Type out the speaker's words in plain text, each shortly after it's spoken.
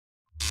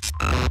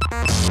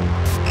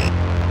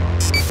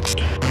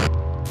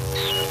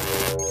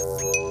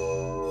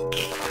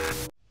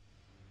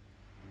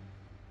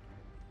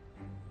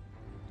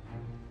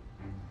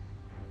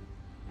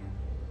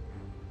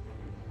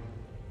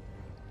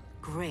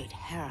Wait,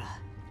 Hera.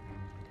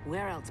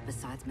 Where else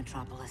besides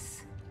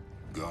Metropolis?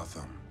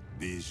 Gotham,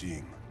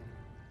 Beijing,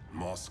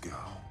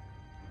 Moscow.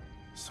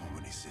 So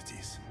many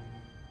cities.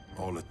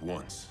 All at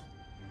once.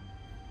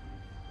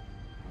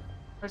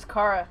 Where's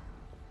Kara?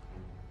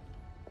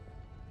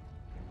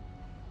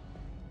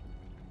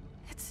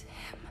 It's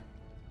him.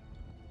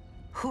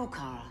 Who,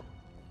 Kara?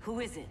 Who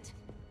is it?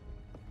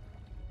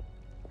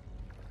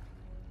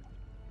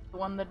 The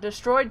one that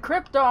destroyed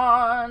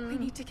Krypton! We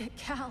need to get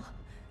Cal.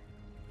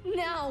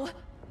 Now!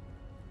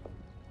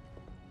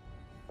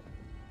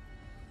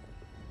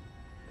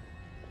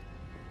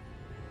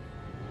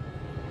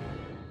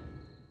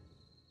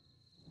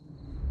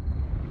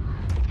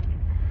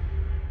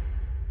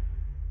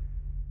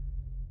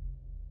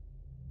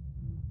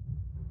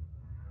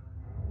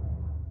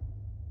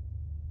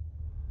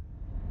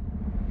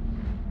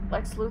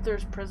 Lex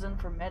Luthor's prison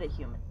for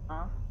metahuman,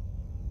 huh?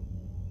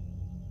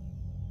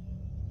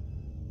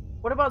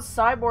 What about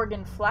Cyborg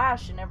and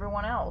Flash and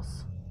everyone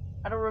else?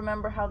 I don't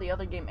remember how the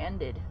other game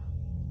ended.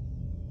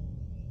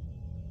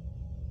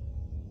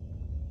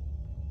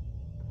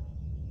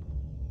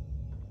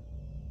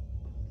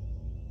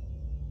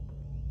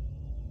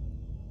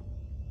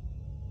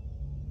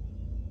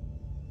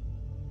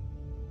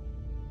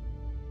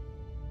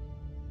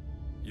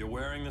 You're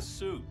wearing the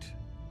suit.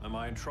 Am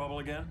I in trouble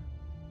again?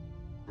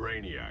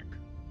 Brainiac,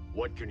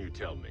 what can you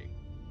tell me?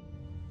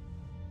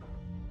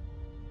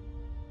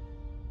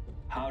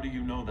 How do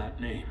you know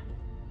that name?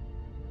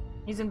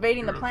 He's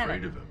invading the You're planet.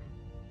 afraid of him.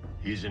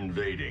 He's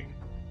invading.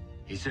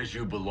 He says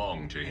you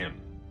belong to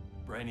him.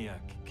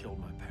 Brainiac killed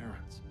my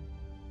parents.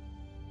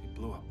 He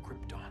blew up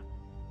Krypton.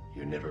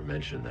 You never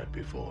mentioned that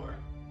before.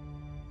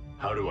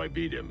 How do I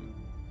beat him?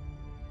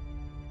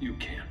 You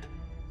can't.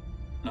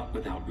 Not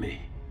without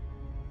me.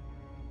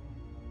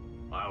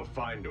 I'll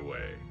find a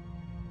way.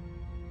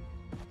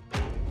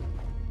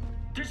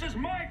 This is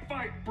my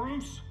fight,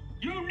 Bruce!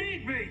 You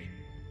need me!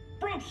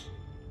 Bruce!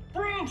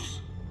 Bruce!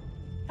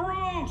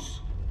 Bruce!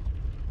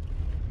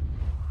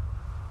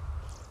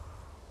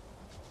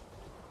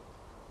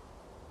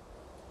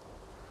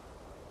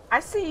 I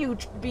see you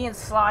being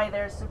sly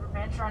there,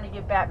 Superman, trying to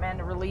get Batman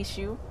to release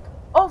you.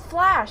 Oh,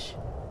 Flash!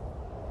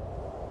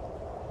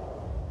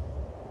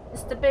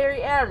 Mr.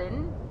 Barry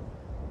Allen.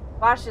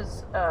 Flash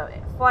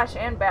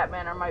and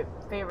Batman are my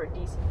favorite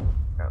DC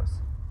heroes.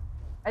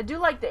 I do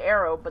like the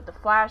Arrow, but the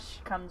Flash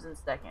comes in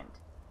second.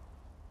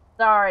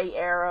 Sorry,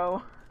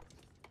 Arrow.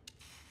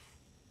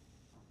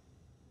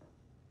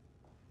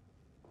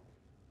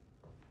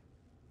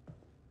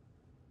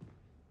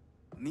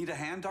 Need a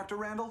hand, Dr.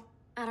 Randall?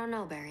 I don't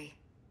know, Barry.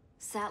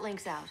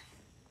 Satlink's out.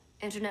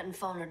 Internet and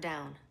phone are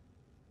down.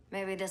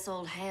 Maybe this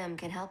old ham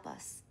can help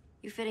us.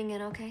 You fitting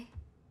in okay?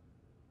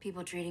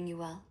 People treating you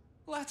well?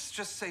 Let's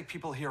just say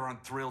people here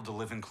aren't thrilled to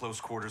live in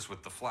close quarters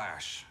with the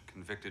Flash,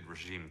 convicted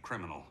regime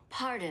criminal.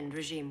 Pardoned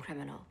regime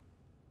criminal.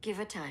 Give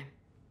it time.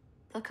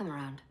 They'll come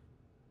around.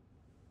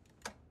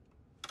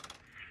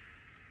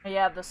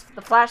 Yeah, the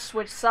Flash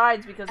switched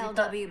sides because he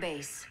LW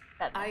base.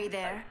 Are you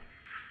there?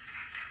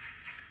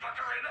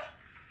 Dr. Randall?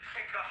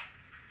 Thank God.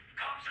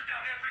 Cops are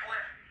down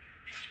everywhere.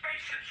 These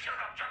spaceships showed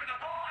up, driving the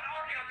ball and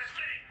army on the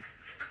city.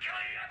 They're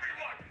killing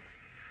everyone.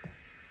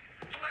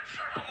 So let's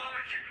start a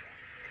logic.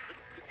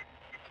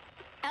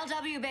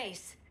 LW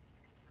base.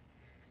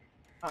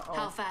 Uh-oh.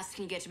 How fast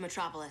can you get to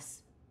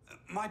Metropolis?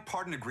 My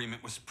pardon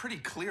agreement was pretty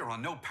clear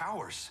on no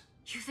powers.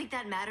 You think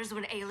that matters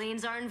when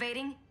aliens are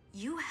invading?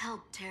 You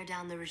helped tear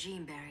down the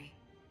regime, Barry.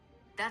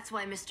 That's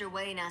why Mr.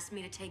 Wayne asked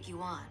me to take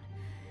you on.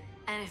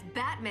 And if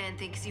Batman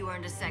thinks you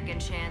earned a second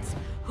chance,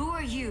 who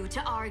are you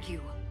to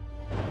argue?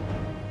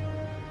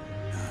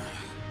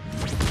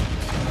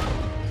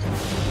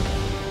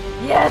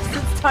 Yes,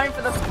 it's time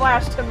for the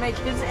Flash to make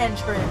his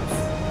entrance.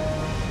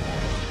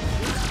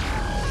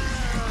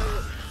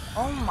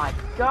 Oh my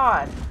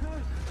God.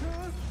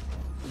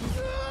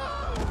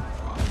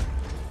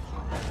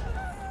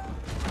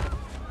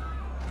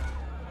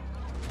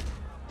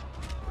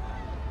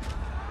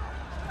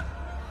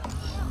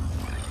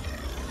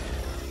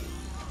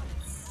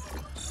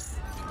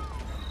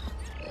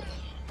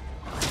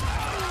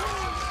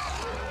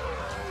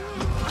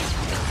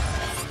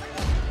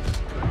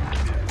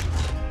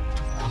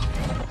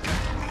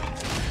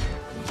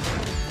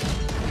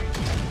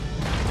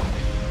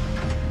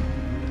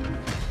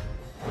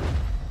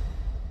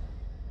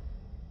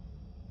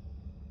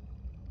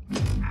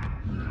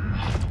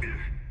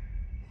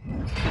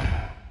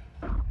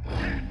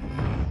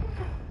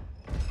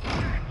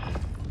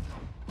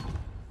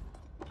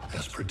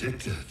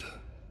 Predicted,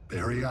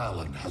 Barry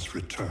Allen has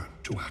returned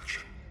to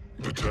action.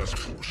 The task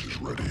force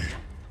is ready.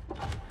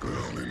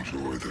 I'll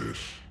enjoy this.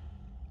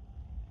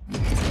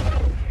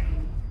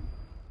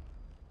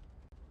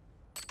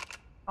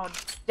 Oh,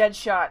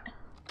 Deadshot.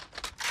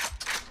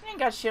 You ain't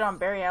got shit on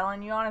Barry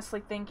Allen. You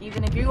honestly think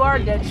even if you are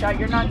Deadshot,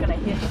 you're not gonna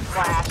hit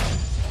Flash.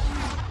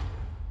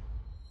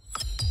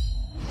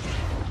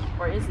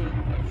 Or is he?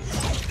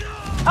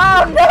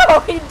 Oh no,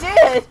 he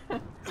did!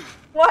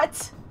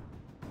 What?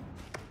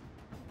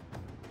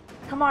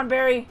 Come on,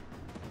 Barry.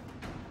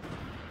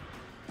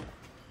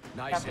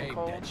 Nice Captain aim,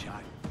 Cole.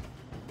 Deadshot.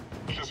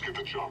 Just get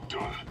the job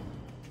done.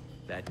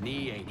 That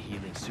knee ain't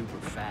healing super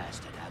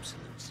fast at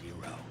absolute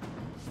zero.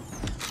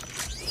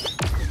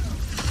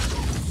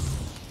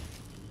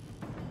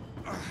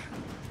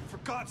 For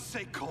God's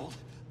sake, Cole,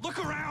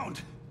 look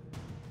around!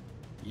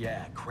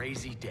 Yeah,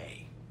 crazy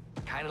day.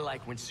 Kinda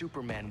like when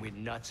Superman went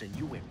nuts and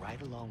you went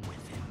right along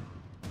with him.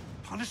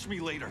 Punish me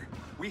later.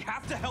 We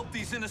have to help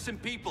these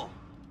innocent people.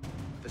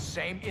 The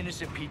same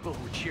innocent people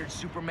who cheered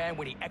Superman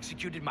when he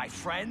executed my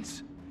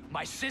friends?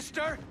 My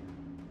sister?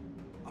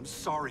 I'm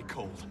sorry,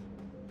 Cole,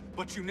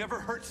 but you never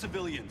hurt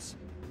civilians.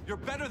 You're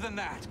better than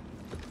that.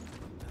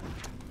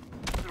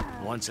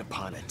 Once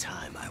upon a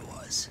time, I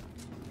was.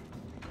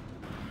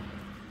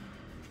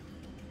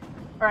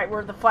 Alright,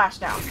 we're the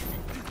Flash now.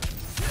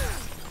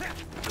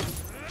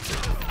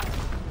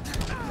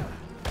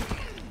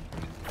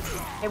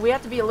 Okay, we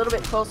have to be a little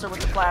bit closer with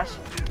the Flash.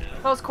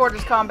 Close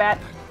quarters combat.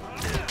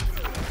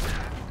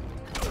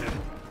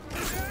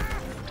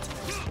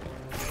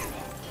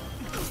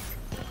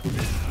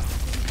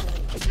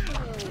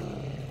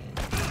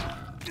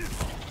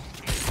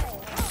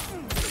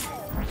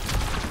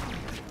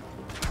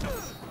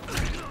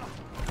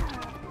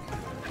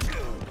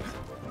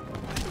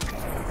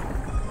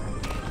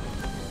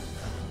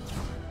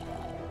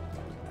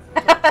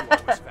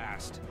 Was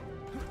fast.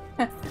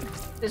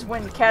 This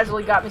wind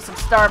casually got me some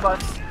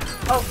Starbucks.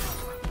 Oh,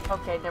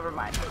 okay, never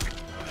mind.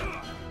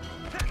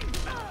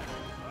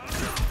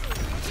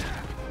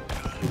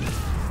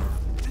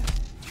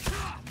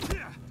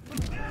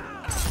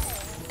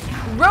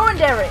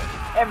 Ruined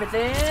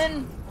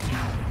everything.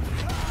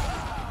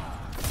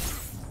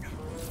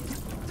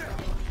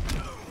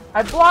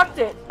 I blocked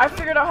it. I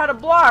figured out how to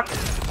block.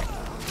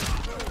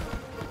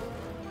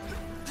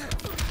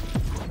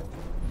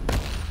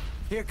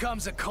 Here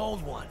comes a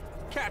cold one.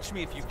 Catch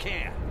me if you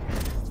can.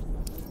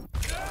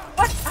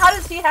 What? How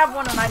does he have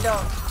one and I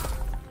don't?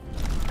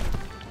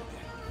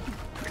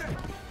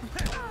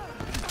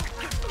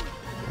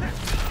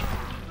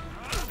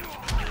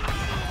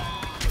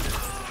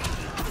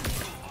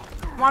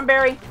 Come on,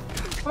 Barry.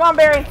 Come on,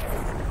 Barry.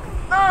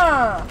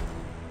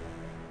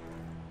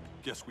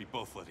 Guess we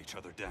both let each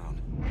other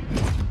down.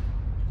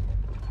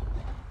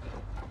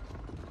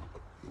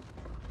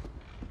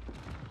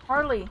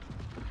 Harley.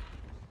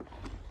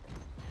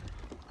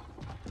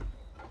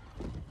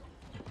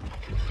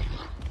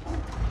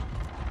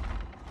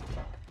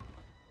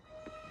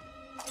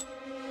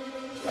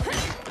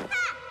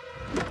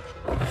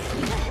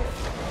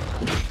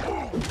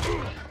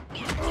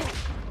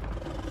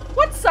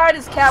 What side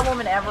is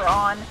Catwoman ever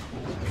on?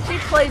 She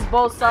plays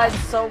both sides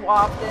so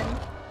often.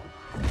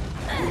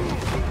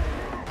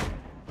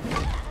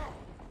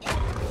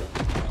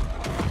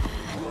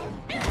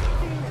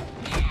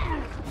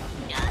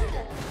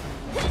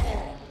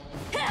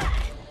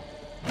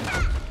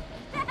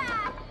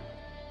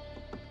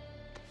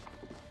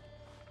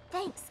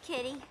 Thanks,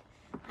 Kitty.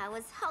 I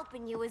was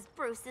hoping you was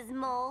Bruce's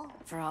mole.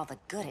 For all the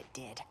good it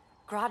did.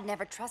 Grodd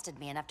never trusted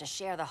me enough to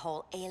share the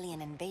whole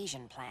alien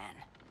invasion plan.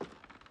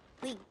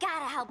 We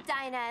gotta help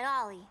Dinah and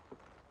Ollie.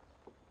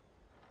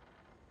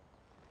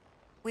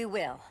 We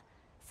will.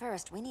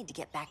 First, we need to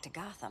get back to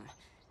Gotham,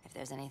 if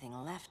there's anything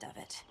left of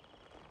it.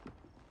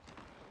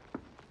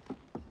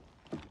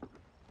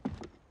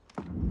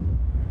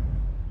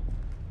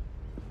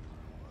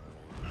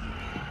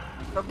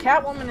 So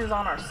Catwoman is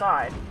on our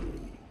side.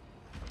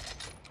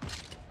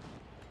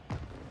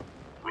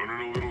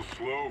 Running a little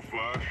slow,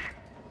 Flash.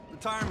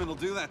 Retirement will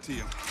do that to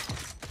you.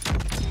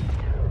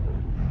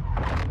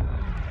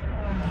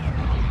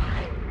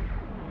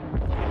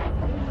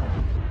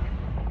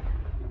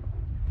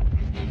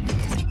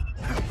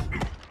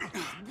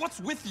 What's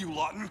with you,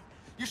 Lawton?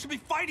 You should be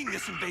fighting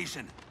this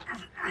invasion.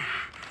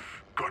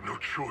 Got no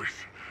choice.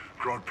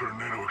 Grodd put a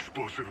nano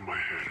explosive in my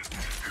head.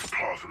 His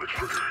paws on the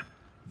trigger.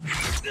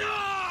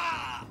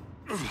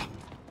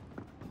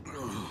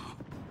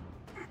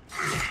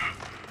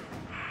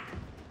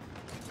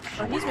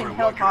 Oh, he's being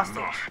held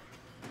hostage.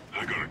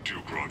 I gotta do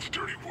Grodd's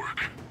dirty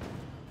work.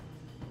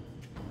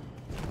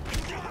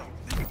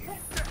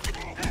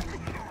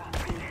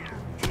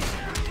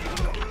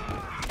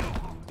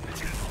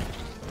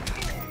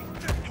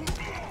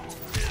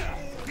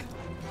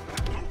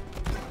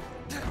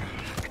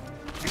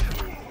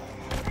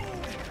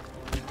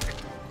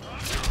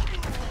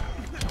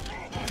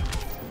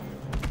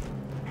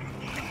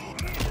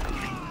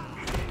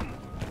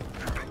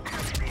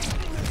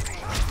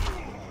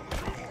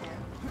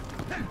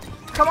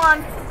 Come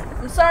on.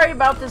 I'm sorry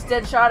about this,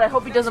 Deadshot. I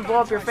hope he doesn't blow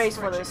up your face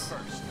for this.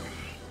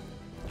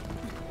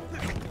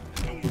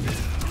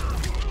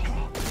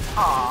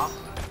 Aw,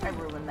 I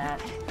ruined that.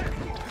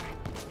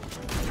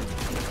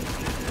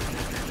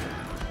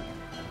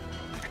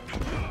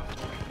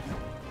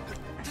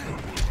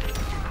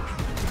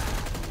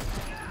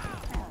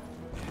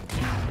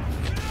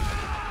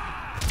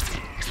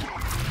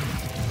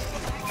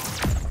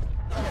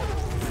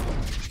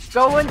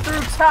 Going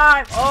through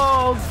time.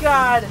 Oh,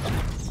 God.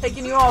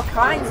 Taking you all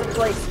kinds of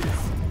places.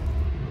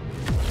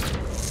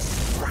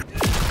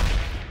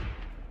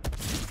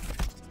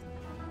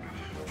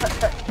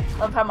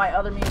 Love how my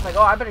other meme's like,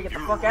 oh, I better get the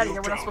fuck out of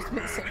here. We're not supposed to be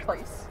in the same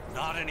place.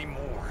 Not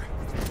anymore.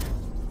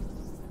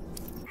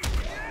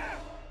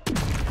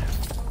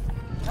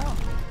 No,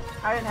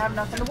 I didn't have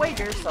nothing to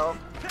wager, so.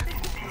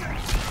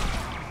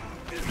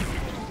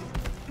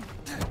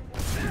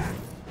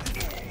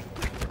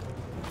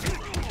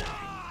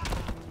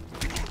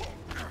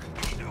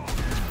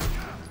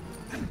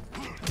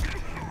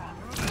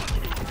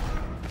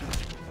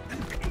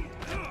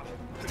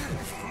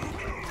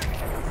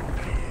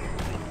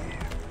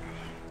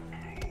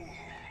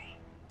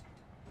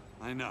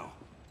 I know.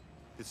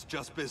 It's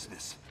just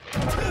business.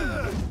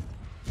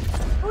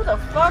 Who the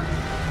fuck?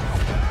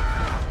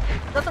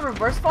 Is that the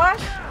reverse flash?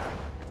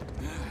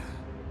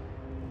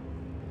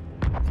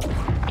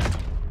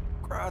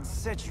 Grodd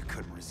said you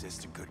couldn't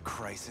resist a good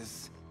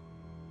crisis.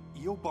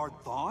 Eobard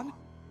Thawne?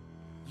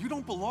 You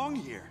don't belong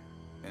here.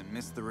 And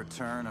miss the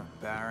return of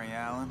Barry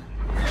Allen?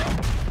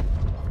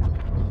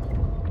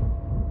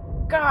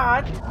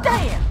 God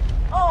damn!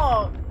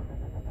 Oh,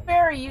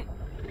 Barry, you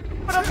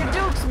put up your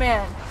dukes,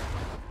 man.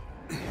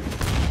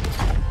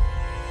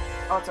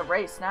 Oh, it's a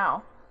race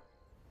now.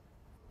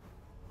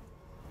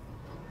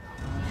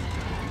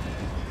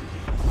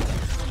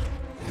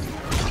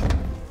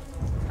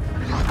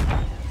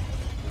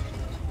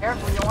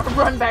 Careful, you don't want to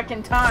run back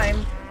in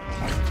time.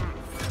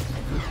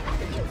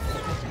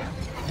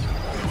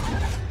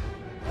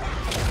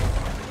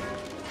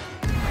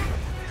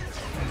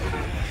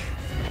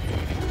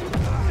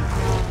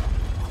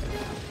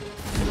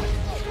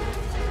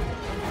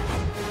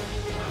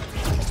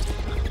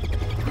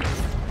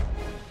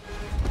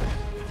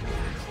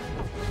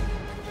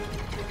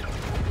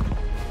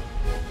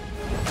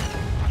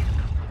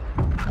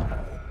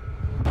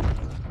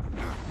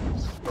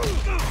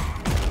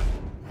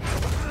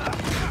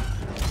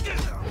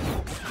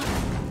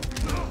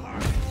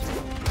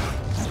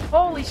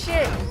 Holy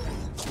shit!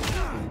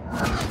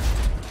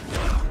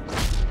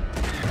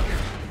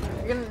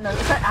 You're gonna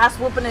ass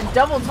whooping in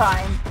double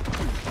time.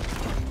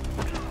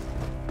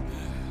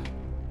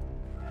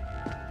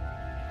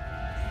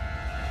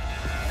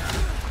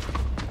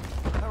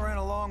 I ran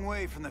a long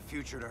way from the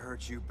future to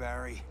hurt you,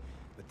 Barry.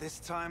 But this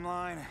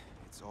timeline,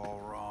 it's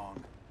all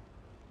wrong.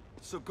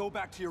 So go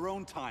back to your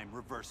own time,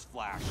 Reverse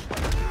Flash.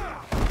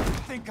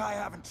 Think I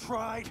haven't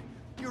tried?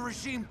 Your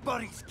regime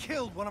buddies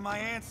killed one of my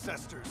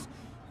ancestors.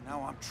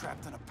 Now I'm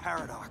trapped in a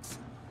paradox.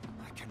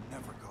 I can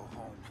never go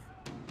home.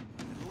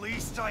 At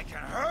least I can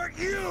hurt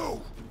you!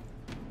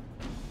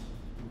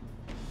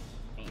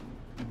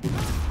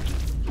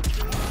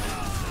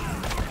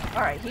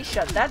 Alright, he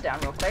shut that down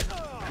real quick.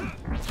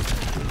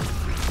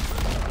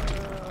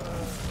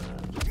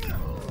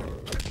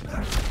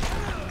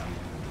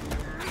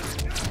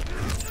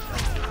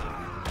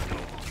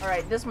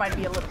 Alright, this might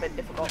be a little bit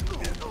difficult.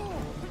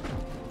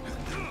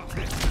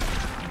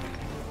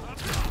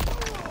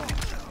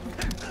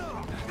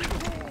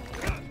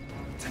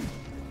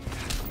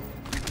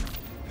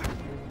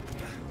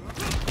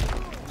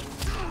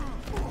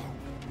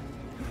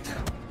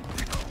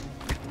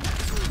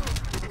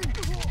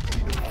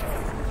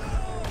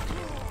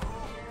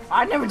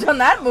 I've never done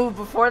that move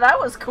before. That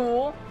was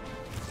cool.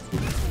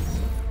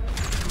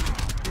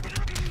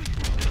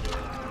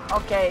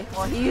 Okay,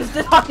 well he used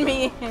it on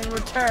me in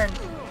return.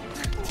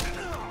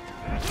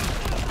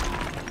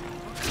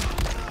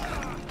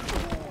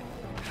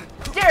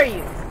 Dare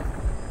you?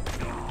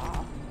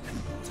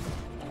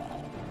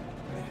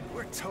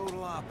 We're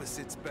total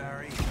opposites,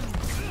 Barry.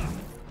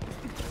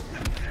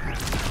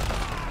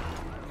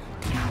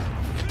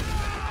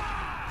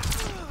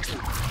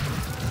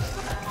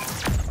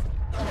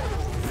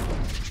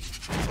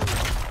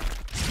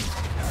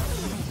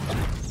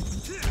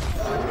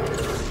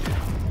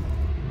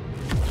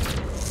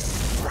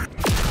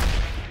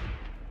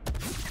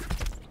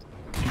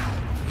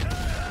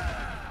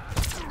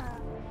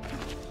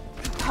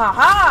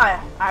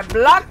 Haha! I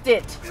blocked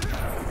it!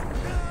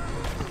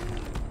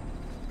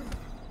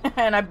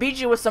 And I beat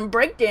you with some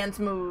breakdance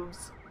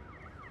moves.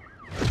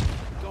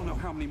 Don't know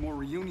how many more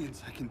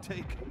reunions I can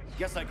take.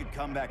 Guess I could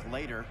come back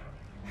later.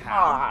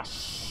 Aw,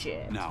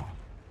 shit. No,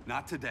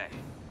 not today.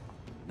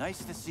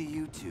 Nice to see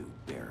you too,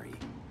 Barry.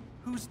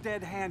 Whose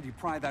dead hand you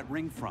pry that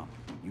ring from?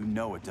 You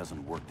know it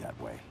doesn't work that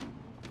way.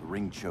 The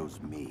ring chose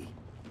me.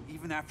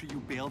 Even after you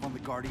bailed on the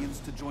Guardians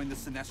to join the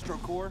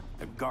Sinestro Corps?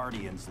 The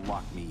Guardians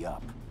locked me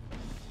up.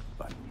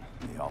 But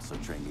they also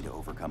trained me to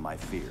overcome my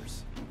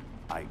fears.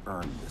 I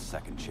earned the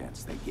second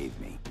chance they gave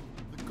me.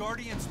 The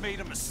Guardians made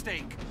a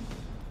mistake.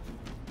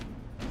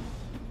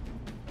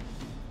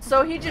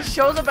 So he just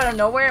shows up out of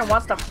nowhere and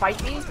wants to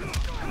fight me?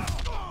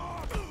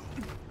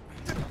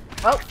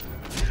 Well,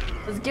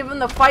 let's give him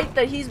the fight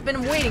that he's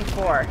been waiting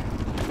for.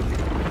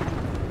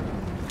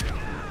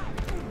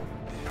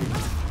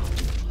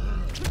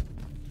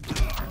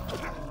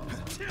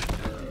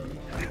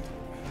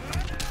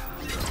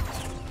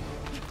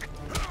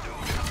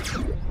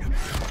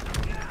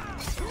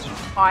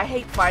 Oh, I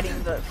hate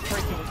fighting the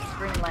freaking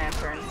Green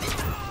Lantern.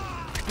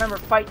 I remember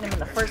fighting him in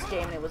the first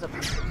game and it was a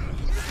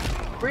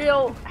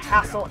real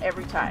hassle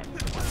every time.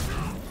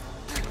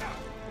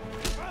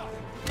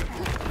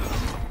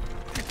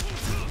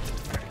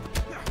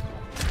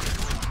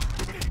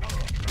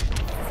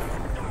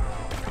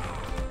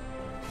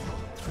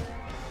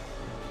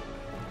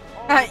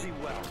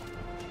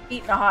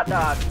 Eating a hot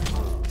dog.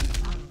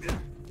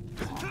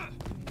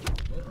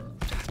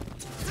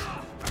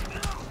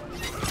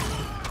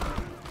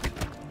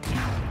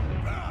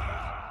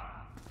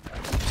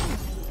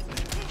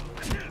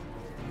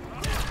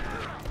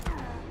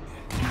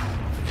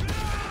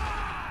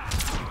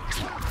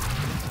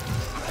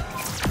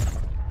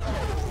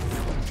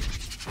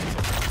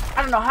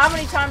 I don't know how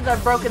many times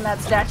I've broken that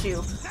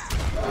statue.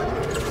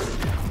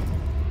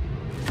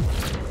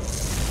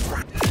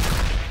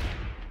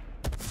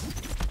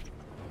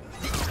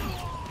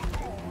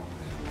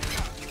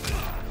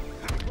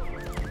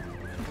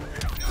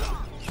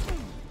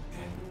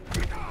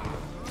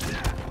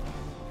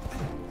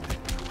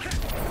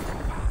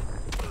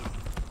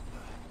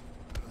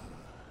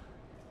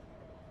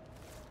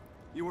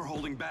 You were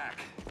holding back,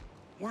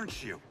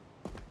 weren't you?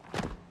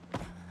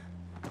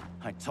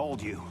 I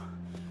told you.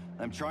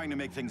 I'm trying to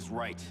make things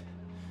right.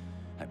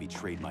 I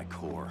betrayed my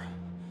core,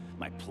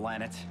 my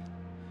planet,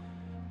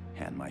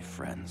 and my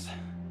friends.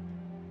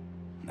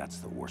 That's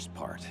the worst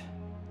part.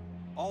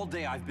 All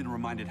day I've been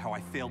reminded how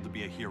I failed to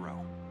be a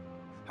hero.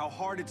 How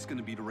hard it's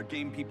gonna be to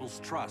regain people's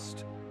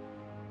trust.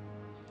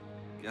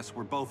 Guess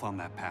we're both on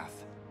that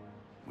path.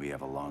 We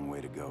have a long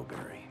way to go,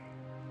 Barry.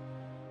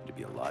 It'd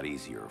be a lot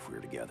easier if we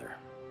were together.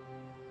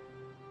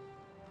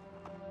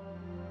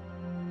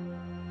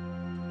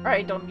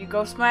 Alright, don't you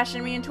go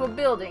smashing me into a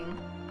building.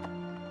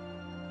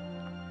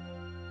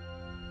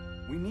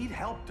 We need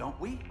help, don't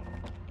we?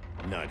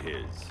 Not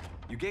his.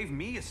 You gave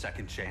me a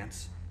second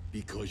chance.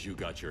 Because you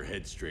got your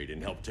head straight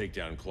and helped take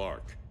down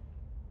Clark.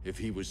 If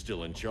he was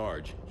still in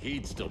charge,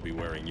 he'd still be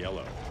wearing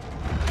yellow.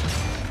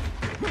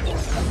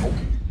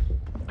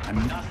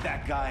 I'm not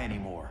that guy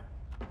anymore.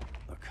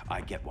 Look,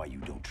 I get why you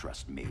don't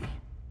trust me.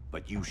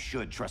 But you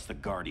should trust the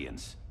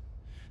Guardians.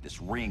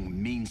 This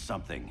ring means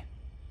something.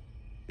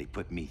 They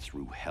put me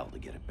through hell to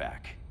get it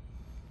back.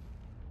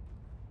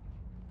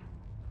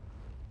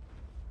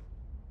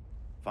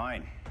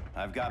 Fine.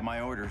 I've got my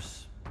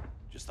orders.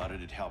 Just thought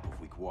it'd help if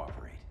we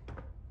cooperate.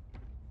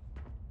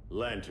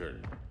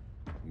 Lantern.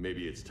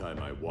 Maybe it's time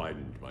I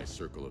widened my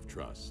circle of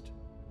trust.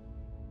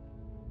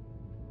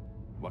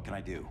 What can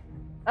I do?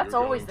 That's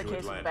You're always going the to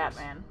case with Atlantis.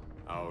 Batman.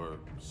 Our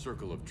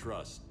circle of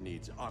trust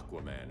needs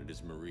Aquaman and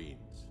his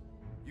Marines.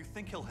 You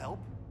think he'll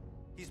help?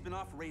 He's been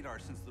off radar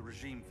since the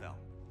regime fell.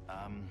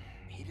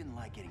 He didn't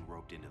like getting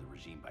roped into the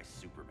regime by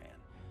Superman.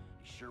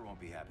 He sure won't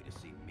be happy to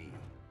see me.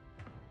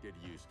 Get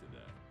used to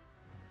that.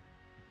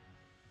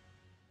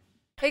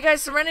 Hey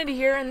guys, Serenity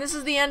here, and this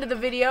is the end of the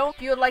video.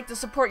 If you would like to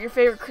support your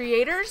favorite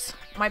creators,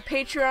 my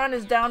Patreon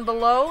is down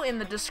below in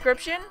the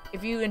description.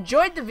 If you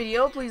enjoyed the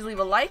video, please leave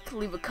a like,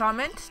 leave a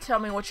comment, tell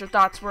me what your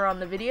thoughts were on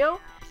the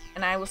video,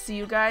 and I will see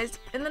you guys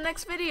in the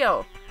next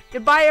video.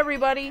 Goodbye,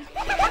 everybody!